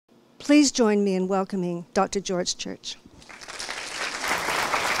Please join me in welcoming Dr. George Church.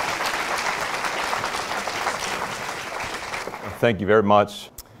 Thank you very much.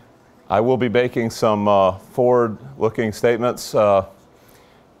 I will be making some forward-looking statements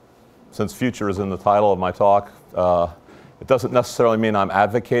since future is in the title of my talk. It doesn't necessarily mean I'm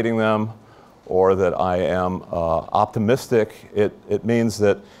advocating them or that I am optimistic. It means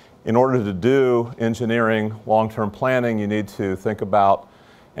that in order to do engineering long-term planning, you need to think about,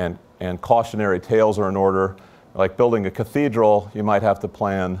 and cautionary tales are in order. Like building a cathedral, you might have to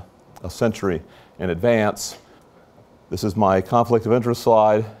plan a century in advance. This is my conflict of interest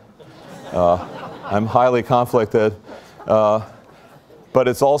slide. I'm highly conflicted. But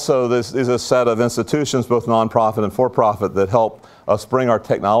it's also this is a set of institutions, both nonprofit and for-profit, that help us bring our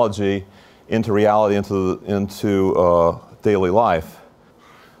technology into reality, into daily life.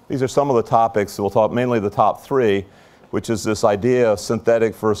 These are some of the topics. We'll talk mainly the top three, which is this idea of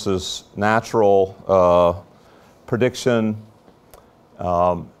synthetic versus natural prediction,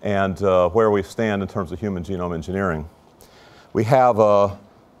 and where we stand in terms of human genome engineering. We have a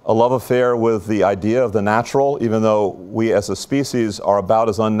love affair with the idea of the natural, even though we as a species are about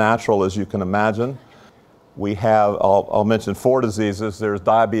as unnatural as you can imagine. We have, I'll mention 4 diseases. There's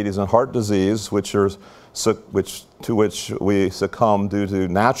diabetes and heart disease, to which we succumb due to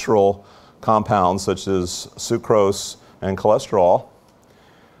natural compounds such as sucrose and cholesterol.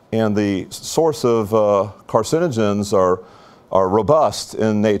 And the source of carcinogens are robust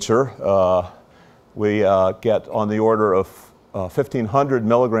in nature. We get on the order of 1,500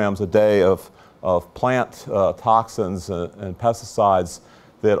 milligrams a day of plant toxins and pesticides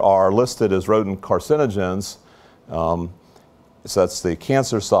that are listed as rodent carcinogens. So that's the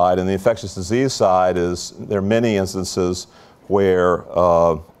cancer side, and the infectious disease side is there are many instances where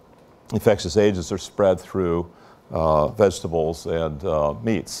infectious agents are spread through vegetables and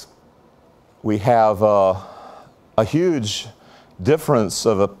meats. We have a huge difference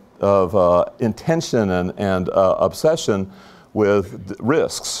of intention and obsession with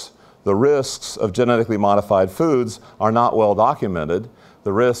risks. The risks of genetically modified foods are not well documented.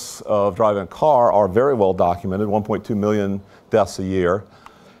 The risks of driving a car are very well documented, 1.2 million deaths a year.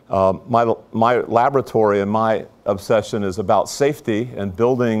 My laboratory and my obsession is about safety and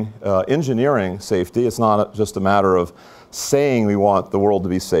building, engineering safety. It's not just a matter of saying we want the world to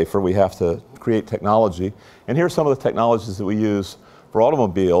be safer. We have to create technology. And here's some of the technologies that we use for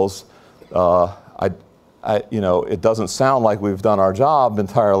automobiles. It doesn't sound like we've done our job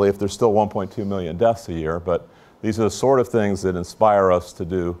entirely if there's still 1.2 million deaths a year, but these are the sort of things that inspire us to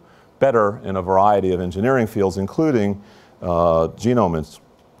do better in a variety of engineering fields, including genome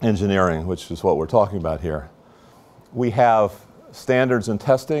engineering, which is what we're talking about here. We have standards in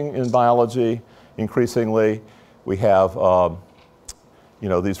testing in biology increasingly. We have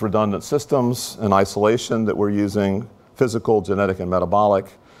these redundant systems and isolation that we're using, physical, genetic, and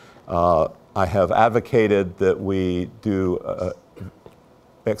metabolic. I have advocated that we do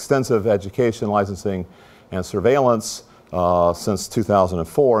extensive education, licensing, and surveillance since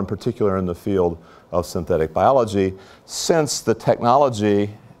 2004, in particular in the field of synthetic biology, since the technology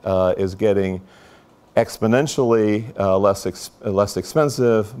is getting exponentially less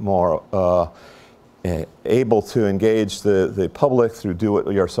expensive, more able to engage the public through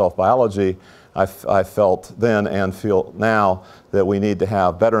do-it-yourself biology. I felt then and feel now that we need to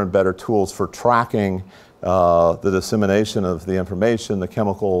have better and better tools for tracking the dissemination of the information, the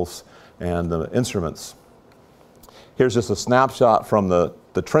chemicals, and the instruments. Here's just a snapshot from the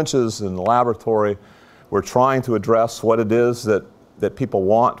trenches in the laboratory. We're trying to address what it is that people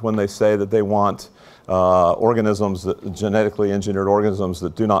want when they say that they want organisms, genetically engineered organisms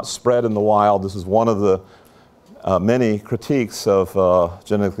that do not spread in the wild. This is one of the many critiques of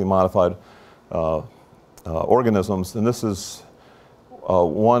genetically modified organisms, and this is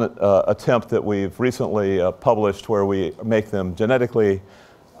one attempt that we've recently published where we make them genetically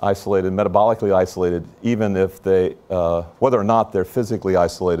isolated, metabolically isolated, even if they, whether or not they're physically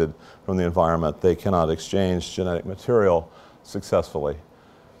isolated from the environment, they cannot exchange genetic material successfully.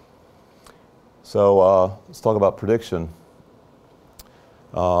 So let's talk about prediction.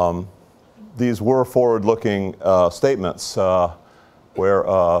 These were forward-looking statements where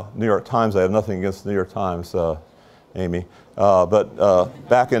New York Times, I have nothing against the New York Times, Amy, but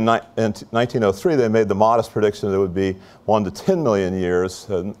back in 1903 they made the modest prediction that it would be 1 to 10 million years,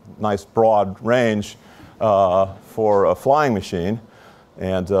 a nice broad range for a flying machine.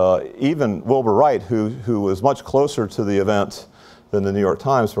 And even Wilbur Wright, who was much closer to the event than the New York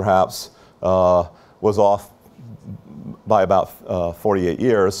Times perhaps, was off by about 48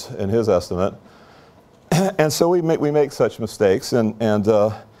 years in his estimate. And so we make such mistakes, and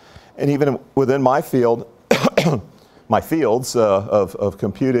And even within my field, my fields of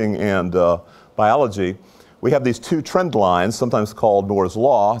computing and biology, we have these two trend lines, sometimes called Moore's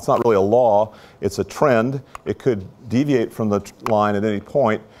law. It's not really a law, it's a trend. It could deviate from the line at any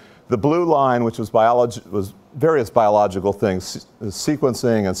point. The blue line, which was various biological things,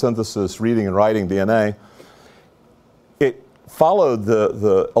 sequencing and synthesis, reading and writing DNA, it followed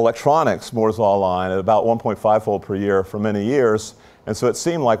the electronics Moore's law line at about 1.5-fold per year for many years. And so it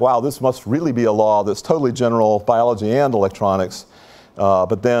seemed like, wow, this must really be a law that's totally general biology and electronics.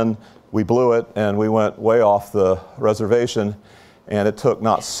 But then we blew it and we went way off the reservation, and it took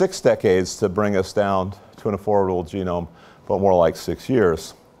not 6 decades to bring us down to an affordable genome, but more like 6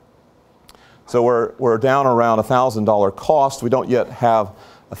 years. So we're down around $1,000 cost. We don't yet have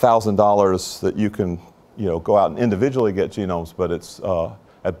 $1,000 that you can go out and individually get genomes, but it's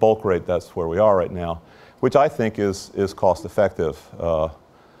at bulk rate, that's where we are right now, which I think is cost effective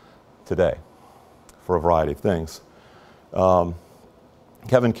today for a variety of things.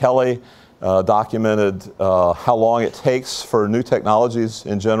 Kevin Kelly documented how long it takes for new technologies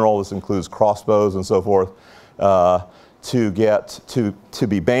in general, this includes crossbows and so forth, to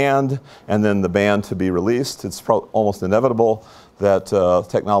be banned and then the ban to be released. It's almost inevitable that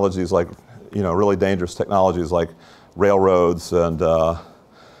technologies like, really dangerous technologies like railroads and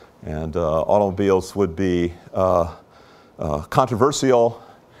automobiles would be controversial,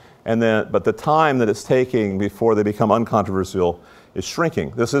 but the time that it's taking before they become uncontroversial is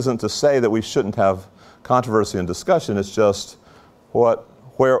shrinking. This isn't to say that we shouldn't have controversy and discussion, it's just where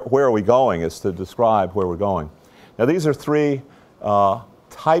are we going? It's to describe where we're going. Now these are three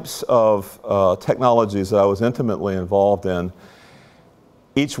types of technologies that I was intimately involved in.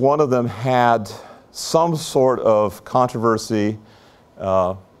 Each one of them had some sort of controversy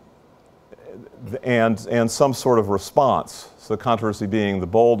and some sort of response. So the controversy being the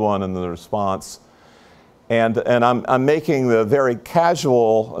bold one and the response. And I'm making the very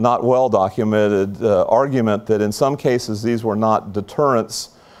casual, not well documented argument that in some cases these were not deterrents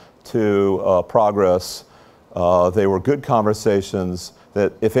to progress. They were good conversations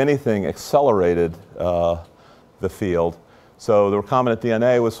that, if anything, accelerated the field. So the recombinant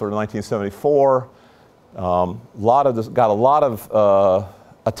DNA was sort of 1974. Got a lot of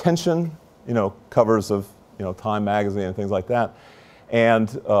attention, covers of Time magazine and things like that,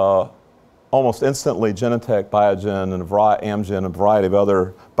 and almost instantly Genentech, Biogen, and Amgen, and a variety of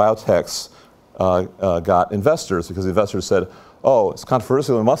other biotechs got investors because the investors said, "Oh, it's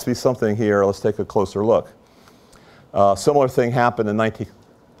controversial. There must be something here. Let's take a closer look." Similar thing happened in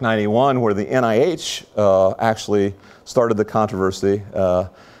 1991 where the NIH actually started the controversy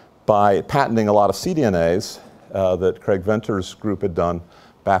by patenting a lot of cDNAs that Craig Venter's group had done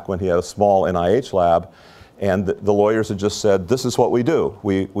back when he had a small NIH lab. And the lawyers had just said, this is what we do.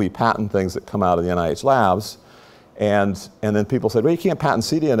 We patent things that come out of the NIH labs. And then people said, well, you can't patent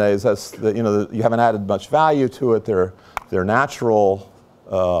cDNAs. That's you haven't added much value to it. They're natural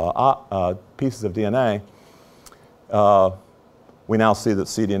pieces of DNA. We now see that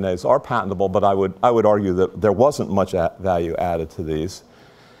cDNAs are patentable, but I would argue that there wasn't much value added to these.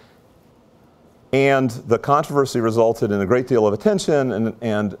 And the controversy resulted in a great deal of attention,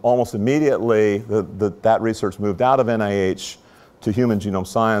 and almost immediately that research moved out of NIH to Human Genome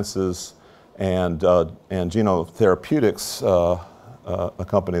Sciences and Genotherapeutics, a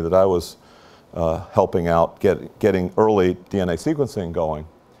company that I was helping out getting early DNA sequencing going.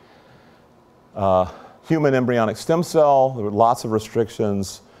 Human embryonic stem cell, there were lots of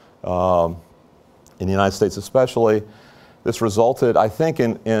restrictions in the United States especially. This resulted, I think,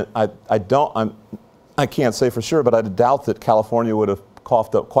 I can't say for sure, but I doubt that California would have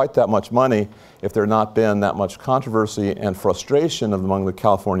coughed up quite that much money if there had not been that much controversy and frustration among the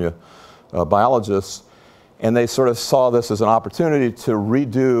California biologists. And they sort of saw this as an opportunity to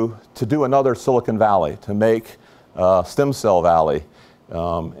do another Silicon Valley, to make Stem Cell Valley.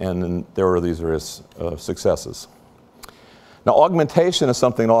 And then there were these various successes. Now, augmentation is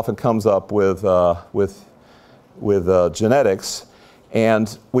something that often comes up with genetics,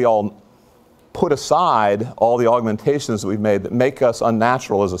 and we all put aside all the augmentations that we've made that make us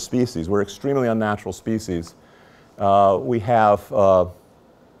unnatural as a species. We're extremely unnatural species. We have,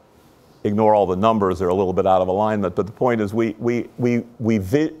 ignore all the numbers, they're a little bit out of alignment, but the point is we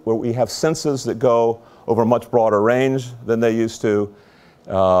have senses that go over a much broader range than they used to,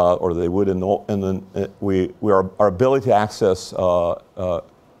 or they would our ability to access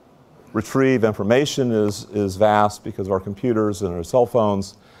retrieve information is vast because of our computers and our cell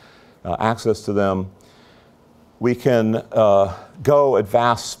phones, access to them. We can go at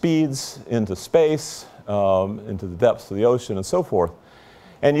vast speeds into space, into the depths of the ocean and so forth.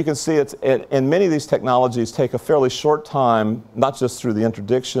 And you can see and many of these technologies take a fairly short time, not just through the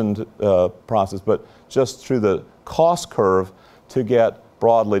interdiction process, but just through the cost curve to get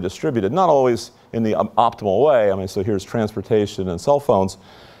broadly distributed. Not always in the optimal way. I mean, so here's transportation and cell phones.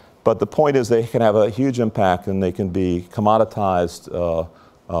 But the point is they can have a huge impact and they can be commoditized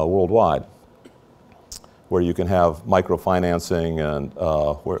worldwide, where you can have microfinancing and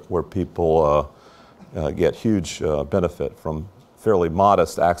where people get huge benefit from fairly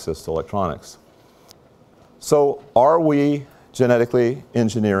modest access to electronics. So are we genetically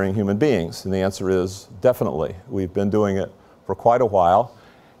engineering human beings? And the answer is definitely. We've been doing it for quite a while.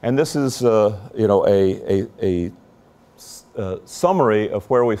 And this is you know, a summary of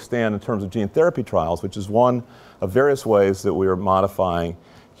where we stand in terms of gene therapy trials, which is one of various ways that we are modifying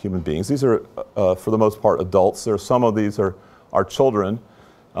human beings. These are, for the most part, adults. There are some of these are children.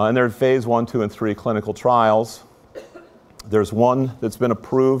 And they're in phase 1, 2, and 3 clinical trials. There's one that's been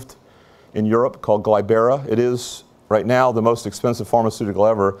approved in Europe called Glybera. It is, right now, the most expensive pharmaceutical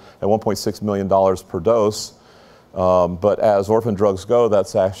ever at $1.6 million per dose. But as orphan drugs go,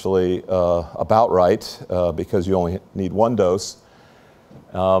 that's actually about right because you only need one dose.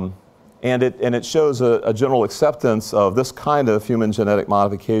 And it shows a general acceptance of this kind of human genetic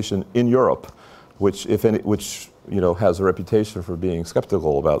modification in Europe, which you know, has a reputation for being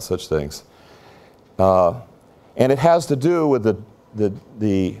skeptical about such things. And it has to do with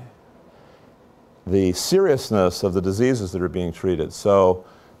the seriousness of the diseases that are being treated. So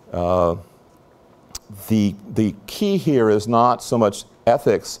the key here is not so much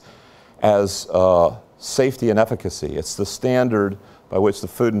ethics as safety and efficacy. It's the standard by which the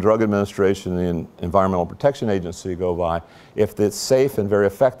Food and Drug Administration and the Environmental Protection Agency go by, if it's safe and very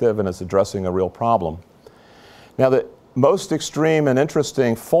effective and it's addressing a real problem. Now, the most extreme and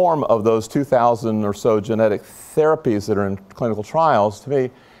interesting form of those 2,000 or so genetic therapies that are in clinical trials, to me,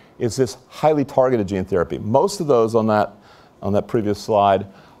 is this highly targeted gene therapy. Most of those on that previous slide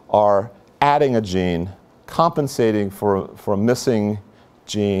are adding a gene, compensating for a missing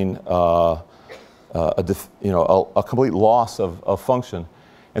gene, you know, a complete loss of function.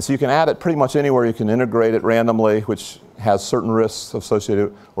 And so you can add it pretty much anywhere. You can integrate it randomly, which has certain risks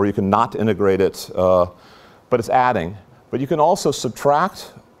associated, or you can not integrate it. But it's adding. But you can also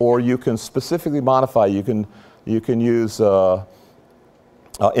subtract, or you can specifically modify. You can use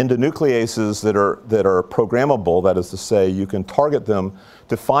endonucleases that are programmable. That is to say, you can target them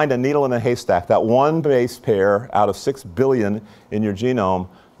to find a needle in a haystack, that one base pair out of 6 billion in your genome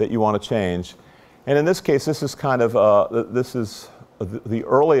that you want to change. And in this case, this is kind of this is the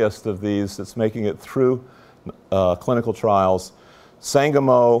earliest of these that's making it through clinical trials.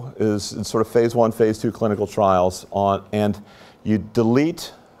 Sangamo is in sort of phase 1, phase 2 clinical trials and you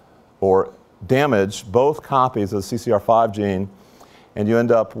delete or damage both copies of the CCR5 gene, and you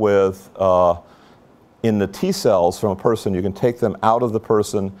end up with, in the T cells from a person, you can take them out of the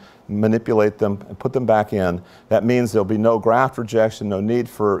person, manipulate them, and put them back in. That means there'll be no graft rejection, no need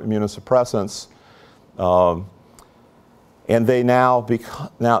for immunosuppressants. And they have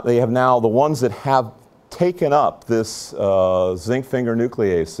the ones that have taken up this zinc finger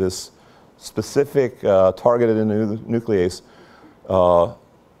nuclease, this specific targeted nuclease,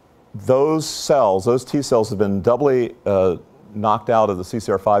 those cells, those T cells have been doubly knocked out of the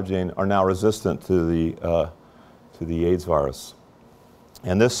CCR5 gene, are now resistant to the Aedes virus.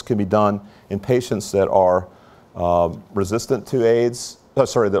 And this can be done in patients that are resistant to Aedes,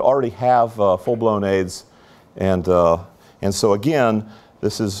 that already have full-blown Aedes. And so again,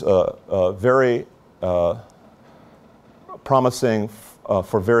 this is very promising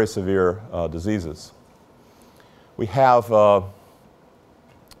for very severe diseases. We have a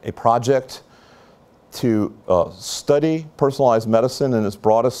project to study personalized medicine in its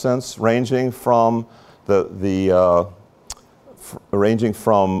broadest sense, ranging from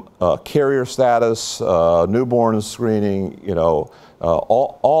carrier status, newborn screening, you know,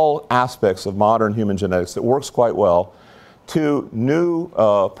 all aspects of modern human genetics that works quite well, to new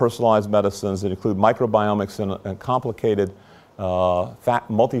personalized medicines that include microbiomics and complicated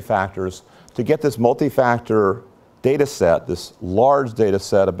multifactors, to get this multi-factor data set, this large data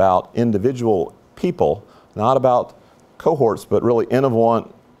set about individual people, not about cohorts, but really N of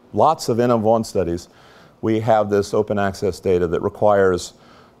 1, lots of N of 1 studies. We have this open access data that requires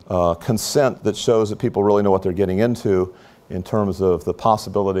consent that shows that people really know what they're getting into in terms of the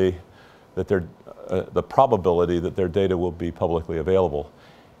possibility that the probability that their data will be publicly available.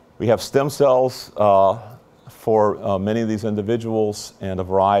 We have stem cells for many of these individuals and a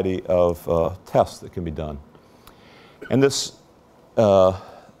variety of tests that can be done. And this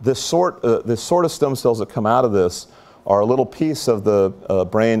sort of stem cells that come out of this are a little piece of the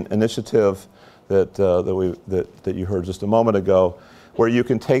brain initiative that you heard just a moment ago, where you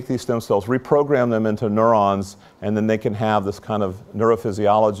can take these stem cells, reprogram them into neurons, and then they can have this kind of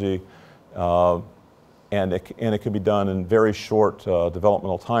neurophysiology, and it can be done in very short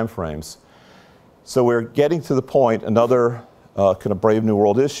developmental time frames. So we're getting to the point, another kind of brave new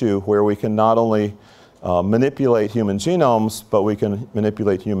world issue, where we can not only manipulate human genomes, but we can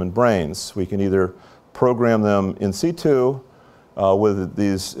manipulate human brains. We can either program them in situ with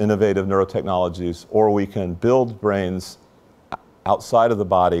these innovative neurotechnologies, or we can build brains outside of the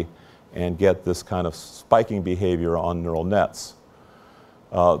body and get this kind of spiking behavior on neural nets.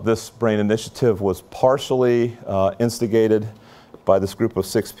 This brain initiative was partially instigated by this group of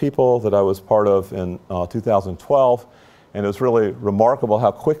 6 people that I was part of in 2012, and it was really remarkable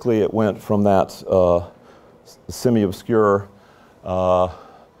how quickly it went from that semi-obscure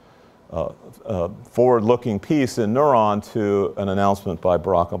forward-looking piece in Neuron to an announcement by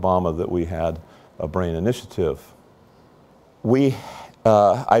Barack Obama that we had a brain initiative.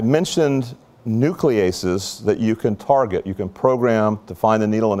 I mentioned nucleases that you can target. You can program to find the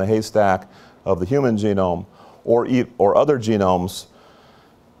needle in a haystack of the human genome or other genomes.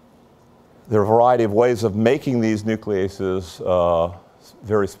 There are a variety of ways of making these nucleases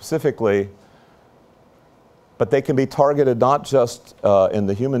very specifically, but they can be targeted not just in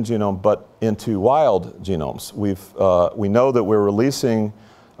the human genome, but into wild genomes. We know that we're releasing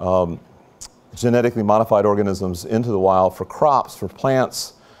genetically modified organisms into the wild for crops, for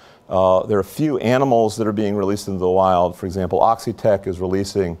plants. There are a few animals that are being released into the wild. For example, Oxitec is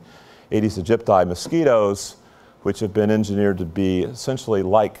releasing Aedes aegypti mosquitoes, which have been engineered to be essentially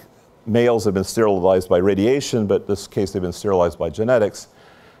like males have been sterilized by radiation, but in this case they've been sterilized by genetics.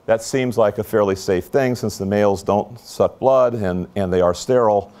 That seems like a fairly safe thing, since the males don't suck blood and they are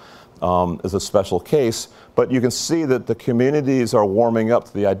sterile, is a special case. But you can see that the communities are warming up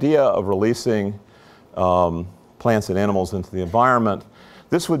to the idea of releasing plants and animals into the environment.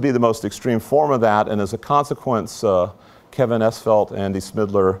 This would be the most extreme form of that, and as a consequence, Kevin Esfelt, Andy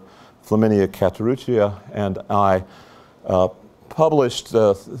Smidler, Flaminia Cataruccia, and I published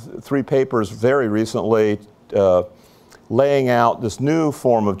 3 papers very recently laying out this new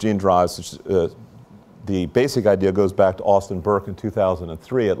form of gene drives. Which, the basic idea goes back to Austin Burke in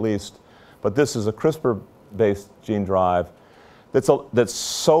 2003 at least, but this is a CRISPR-based gene drive that's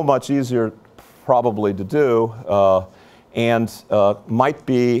so much easier probably to do and might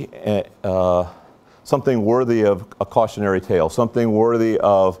be something worthy of a cautionary tale, something worthy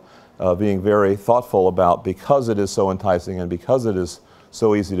of being very thoughtful about, because it is so enticing and because it is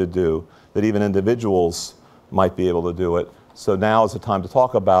so easy to do that even individuals might be able to do it. So now is the time to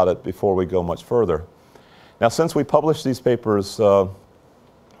talk about it before we go much further. Now, since we published these papers,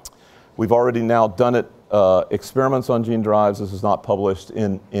 we've already now done it, experiments on gene drives. This is not published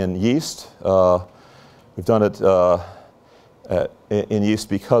in yeast. We've done it in yeast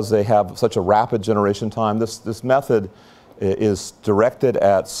because they have such a rapid generation time. This method is directed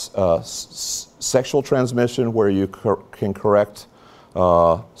at sexual transmission, where you can correct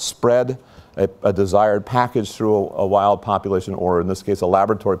spread a desired package through a wild population, or in this case a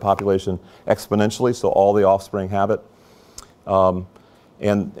laboratory population, exponentially, so all the offspring have it. And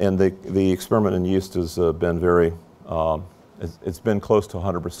the experiment in yeast has been very, it's been close to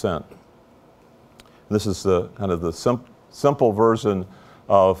 100%. This is the kind of the simple version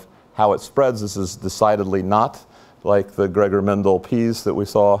of how it spreads. This is decidedly not like the Gregor Mendel peas that we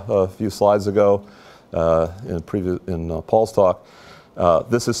saw a few slides ago in Paul's talk.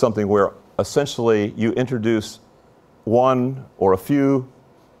 This is something where essentially you introduce one or a few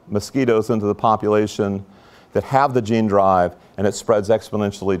mosquitoes into the population that have the gene drive, and it spreads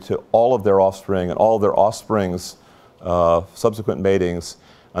exponentially to all of their offspring and all of their offspring's subsequent matings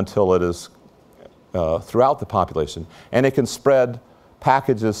until it is throughout the population. And it can spread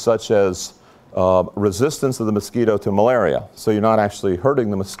packages such as resistance of the mosquito to malaria. So you're not actually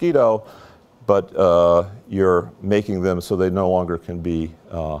hurting the mosquito, but you're making them so they no longer can be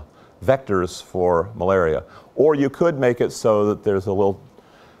vectors for malaria. Or you could make it so that there's a little,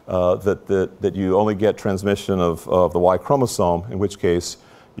 that you only get transmission of the Y chromosome, in which case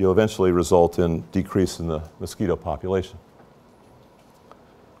you'll eventually result in decrease in the mosquito population.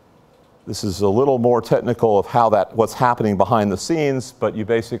 This is a little more technical of how what's happening behind the scenes, but you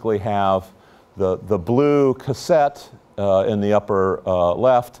basically have the blue cassette in the upper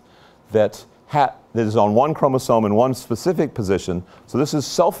left that is on one chromosome in one specific position. So this is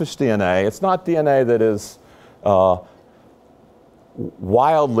selfish DNA. It's not DNA that is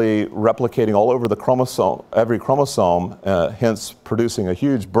wildly replicating all over the chromosome, every chromosome, hence producing a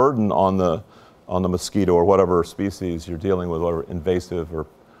huge burden on on the mosquito or whatever species you're dealing with, whatever invasive or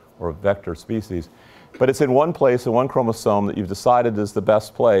vector species. But it's in one place, in one chromosome that you've decided is the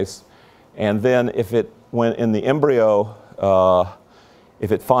best place. And then when in the embryo,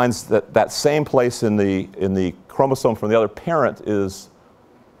 if it finds that that same place in the chromosome from the other parent is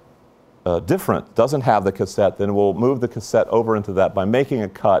different, doesn't have the cassette, then we'll move the cassette over into that by making a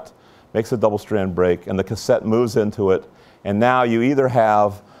cut, makes a double-strand break, and the cassette moves into it. And now you either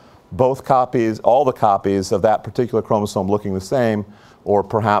have both copies, all the copies of that particular chromosome looking the same, or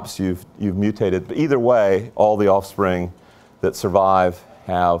perhaps you've mutated. But either way, all the offspring that survive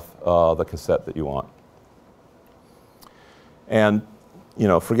have the cassette that you want. And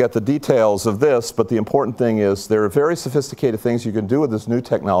forget the details of this, but the important thing is there are very sophisticated things you can do with this new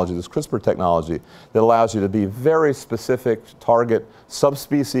technology, this CRISPR technology, that allows you to be very specific, target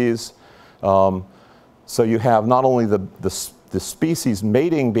subspecies. So you have not only the species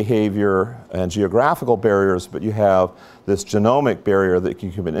mating behavior and geographical barriers, but you have this genomic barrier that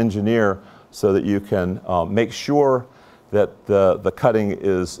you can engineer so that you can make sure that the cutting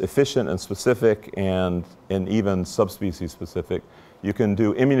is efficient and specific and even subspecies specific. You can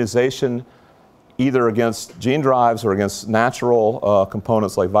do immunization either against gene drives or against natural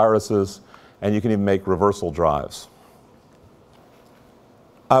components like viruses, and you can even make reversal drives.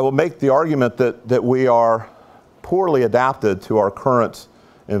 I will make the argument that we are poorly adapted to our current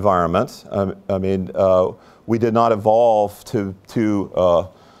environment. I mean, we did not evolve to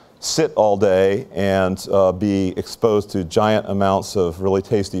sit all day and be exposed to giant amounts of really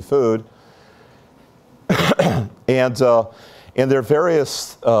tasty food. And there are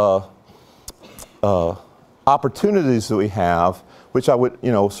various opportunities that we have, which I would,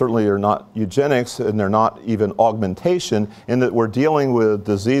 certainly are not eugenics, and they're not even augmentation, in that we're dealing with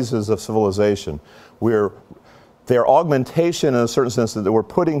diseases of civilization. They're augmentation in a certain sense that we're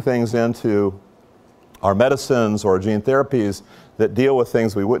putting things into our medicines or gene therapies that deal with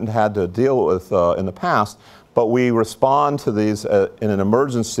things we wouldn't have had to deal with in the past, but we respond to these in an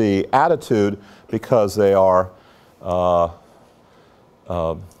emergency attitude because they are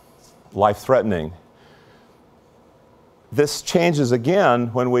life-threatening. This changes again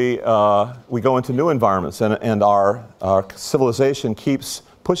when we go into new environments, and our civilization keeps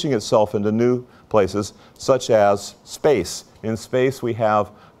pushing itself into new places, such as space. In space, we have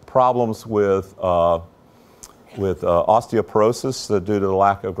problems with osteoporosis due to the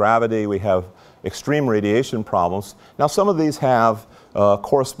lack of gravity. We have extreme radiation problems. Now, some of these have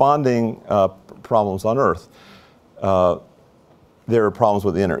corresponding problems on Earth. There are problems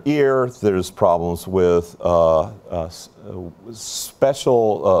with the inner ear. There's problems with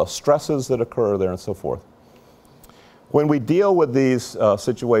special stresses that occur there and so forth. When we deal with these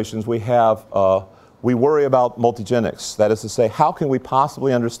situations, we worry about multigenics. That is to say, how can we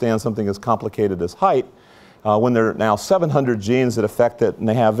possibly understand something as complicated as height when there are now 700 genes that affect it and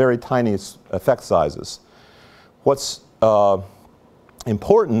they have very tiny effect sizes? What's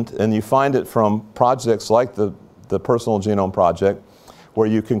important, and you find it from projects like the Personal Genome Project, where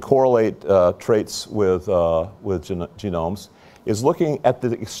you can correlate traits with genomes, is looking at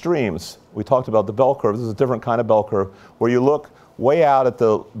the extremes. We talked about the bell curve. This is a different kind of bell curve, where you look way out at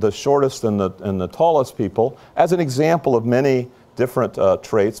the shortest and the tallest people as an example of many different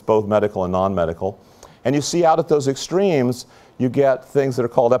traits, both medical and non-medical. And you see out at those extremes, you get things that are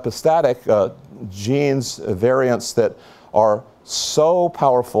called epistatic genes, variants that are so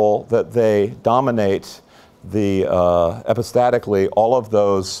powerful that they dominate epistatically all of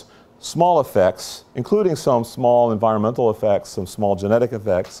those small effects, including some small environmental effects, some small genetic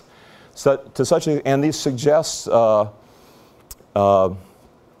effects, and these suggest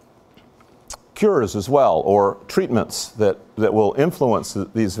cures as well, or treatments that will influence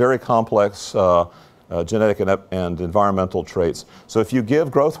these very complex genetic and environmental traits. So if you give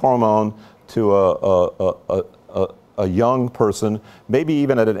growth hormone to a young person, maybe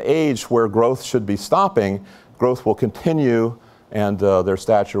even at an age where growth should be stopping, growth will continue and their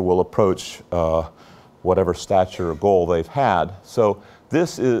stature will approach whatever stature or goal they've had. So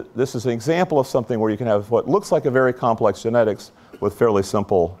this is an example of something where you can have what looks like a very complex genetics with fairly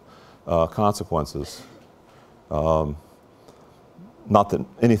simple consequences. Not that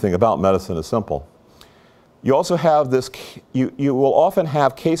anything about medicine is simple. You also have this, you will often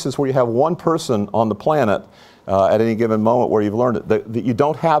have cases where you have one person on the planet at any given moment where you've learned it. You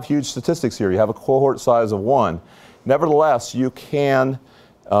don't have huge statistics here. You have a cohort size of 1. Nevertheless, you can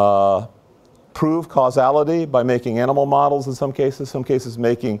prove causality by making animal models in some cases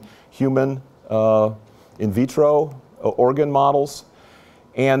making human in vitro organ models.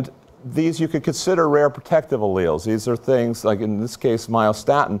 And these you could consider rare protective alleles. These are things like, in this case,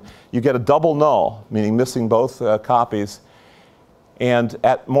 myostatin. You get a double null, meaning missing both copies. And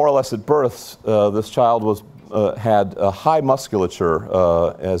at more or less at birth, this child had a high musculature,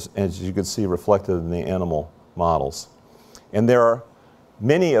 as you can see reflected in the animal models. And there are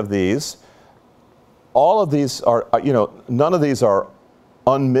many of these. All of these are, none of these are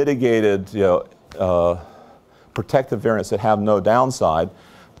unmitigated, protective variants that have no downside,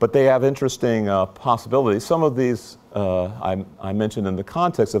 but they have interesting possibilities. Some of these I mentioned in the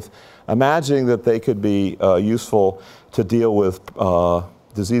context of imagining that they could be useful to deal with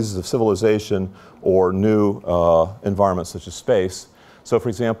diseases of civilization or new environments such as space. So for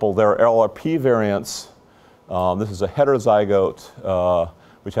example, there are LRP variants. This is a heterozygote,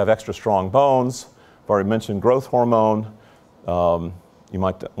 which have extra strong bones. I've already mentioned growth hormone. You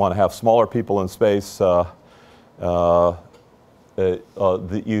might want to have smaller people in space. You have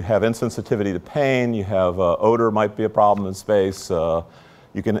insensitivity to pain. You have odor might be a problem in space.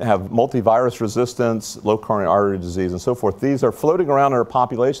 You can have multivirus resistance, low coronary artery disease, and so forth. These are floating around in our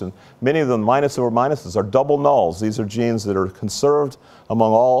population. Many of them, minus over minuses, are double nulls. These are genes that are conserved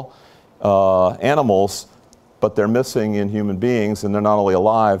among all animals, but they're missing in human beings, and they're not only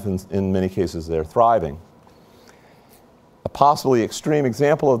alive, in many cases they're thriving. A possibly extreme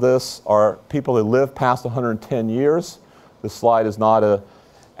example of this are people who live past 110 years. This slide is not an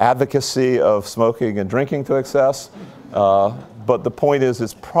advocacy of smoking and drinking to excess, but the point is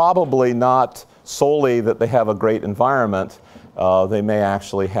it's probably not solely that they have a great environment. They may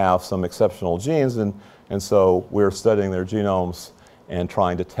actually have some exceptional genes, and so we're studying their genomes and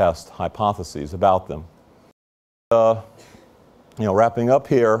trying to test hypotheses about them. Wrapping up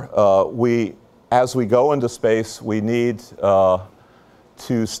here, as we go into space, we need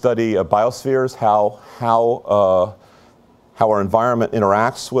to study biospheres, how our environment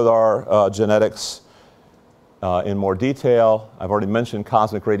interacts with our genetics in more detail. I've already mentioned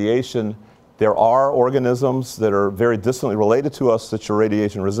cosmic radiation. There are organisms that are very distantly related to us that are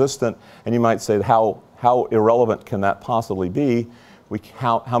radiation resistant, and you might say, how irrelevant can that possibly be?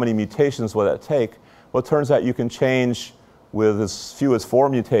 How many mutations will that take? Well, it turns out you can change with as few as 4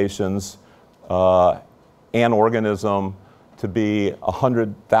 mutations an organism to be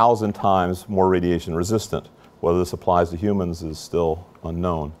 100,000 times more radiation resistant. Whether this applies to humans is still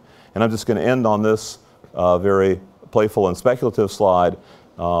unknown. And I'm just going to end on this very playful and speculative slide.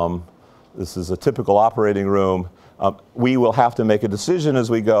 This is a typical operating room. We will have to make a decision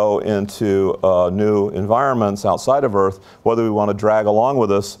as we go into new environments outside of Earth, whether we want to drag along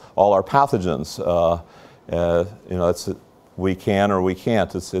with us all our pathogens. We can or we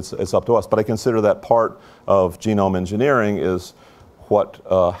can't. It's up to us. But I consider that part of genome engineering is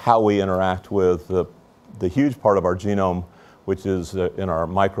how we interact with the huge part of our genome, which is in our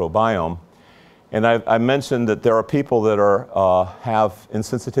microbiome. And I mentioned that there are people that have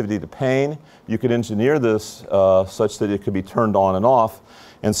insensitivity to pain. You could engineer this such that it could be turned on and off.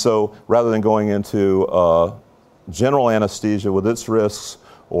 And so rather than going into general anesthesia with its risks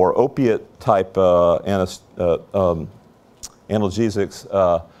or opiate type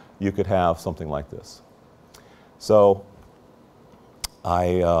analgesics, you could have something like this. So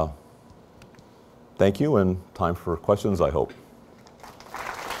I thank you, and time for questions, I hope.